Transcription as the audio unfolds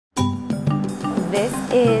This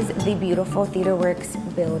is the beautiful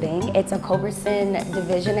TheatreWorks building. It's a Culberson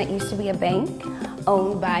division that used to be a bank,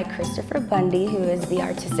 owned by Christopher Bundy, who is the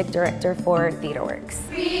artistic director for TheatreWorks.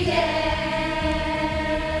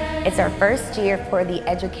 It's our first year for the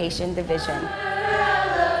education division.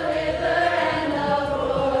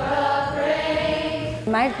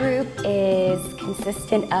 My group is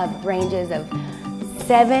consistent of ranges of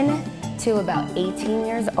 7 to about 18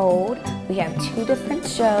 years old. We have 2 different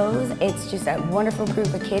shows. It's just a wonderful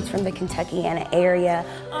group of kids from the Kentuckiana area.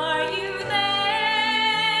 Are you there?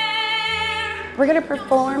 We're gonna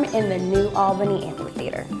perform in the New Albany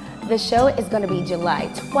Amphitheater. The show is gonna be July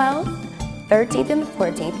 12th, 13th, and the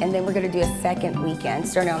 14th, and then we're gonna do a second weekend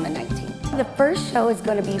starting on the 19th. The first show is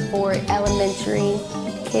gonna be for elementary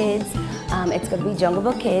kids. It's gonna be Jungle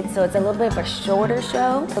Book Kids, so it's a little bit of a shorter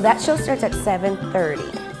show. So that show starts at 7:30.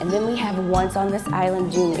 And then we have Once on This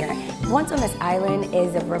Island Junior. Once on This Island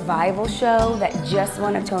is a revival show that just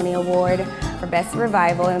won a Tony Award for Best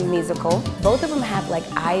Revival in a Musical. Both of them have like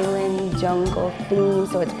island, jungle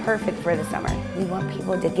themes, so it's perfect for the summer. We want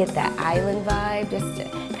people to get that island vibe, just to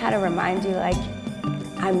kind of remind you like,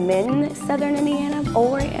 I'm in Southern Indiana,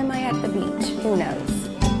 or am I at the beach? Who knows?